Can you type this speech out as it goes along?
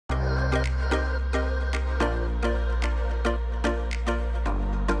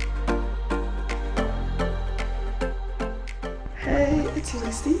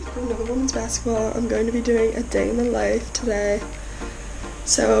Feisty from Villanova Women's Basketball. I'm going to be doing a day in the life today.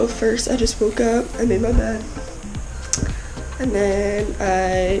 So first I just woke up, I made my bed, and then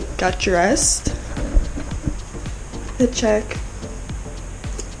I got dressed. Hit check.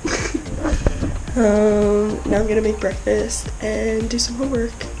 Now I'm gonna make breakfast and do some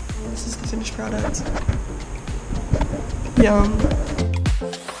homework. This is the finished product. Yum.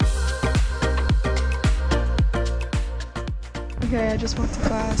 Okay, I just walked to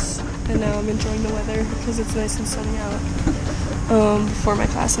class and now I'm enjoying the weather because it's nice and sunny out before my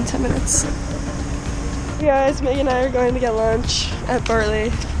class in 10 minutes. Hey guys, Megan and I are going to get lunch at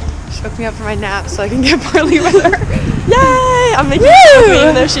Bartley. She woke me up for my nap so I can get Bartley with her. Yay! I'm making coffee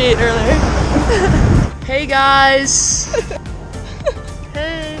even though she ate earlier. Hey guys!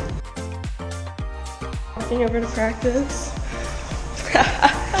 Hey! Walking over to practice.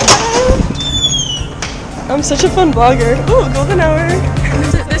 I'm such a fun vlogger. Ooh, golden hour.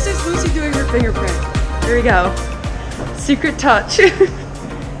 This is Lucy doing her fingerprint. Here we go. Secret touch.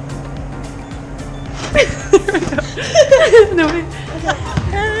 No,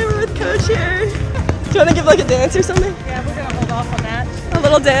 Hey, we're with Coach here. Do you want to give like a dance or something? yeah, we're gonna hold off on that. A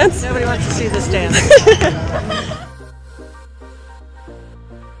little dance? Nobody wants to see this dance.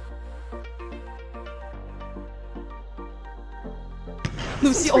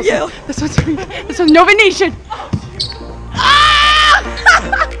 Lucy Olsen. This one's for you. This one's Nova Nation.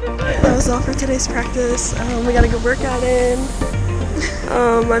 That was all for today's practice. We got a good workout in.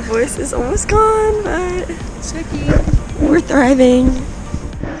 My voice is almost gone, but It's tricky. we're thriving.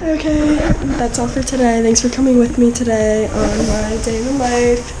 Okay, that's all for today. Thanks for coming with me today on my day in the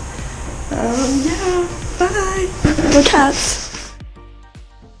life. Yeah, bye. Go Cats.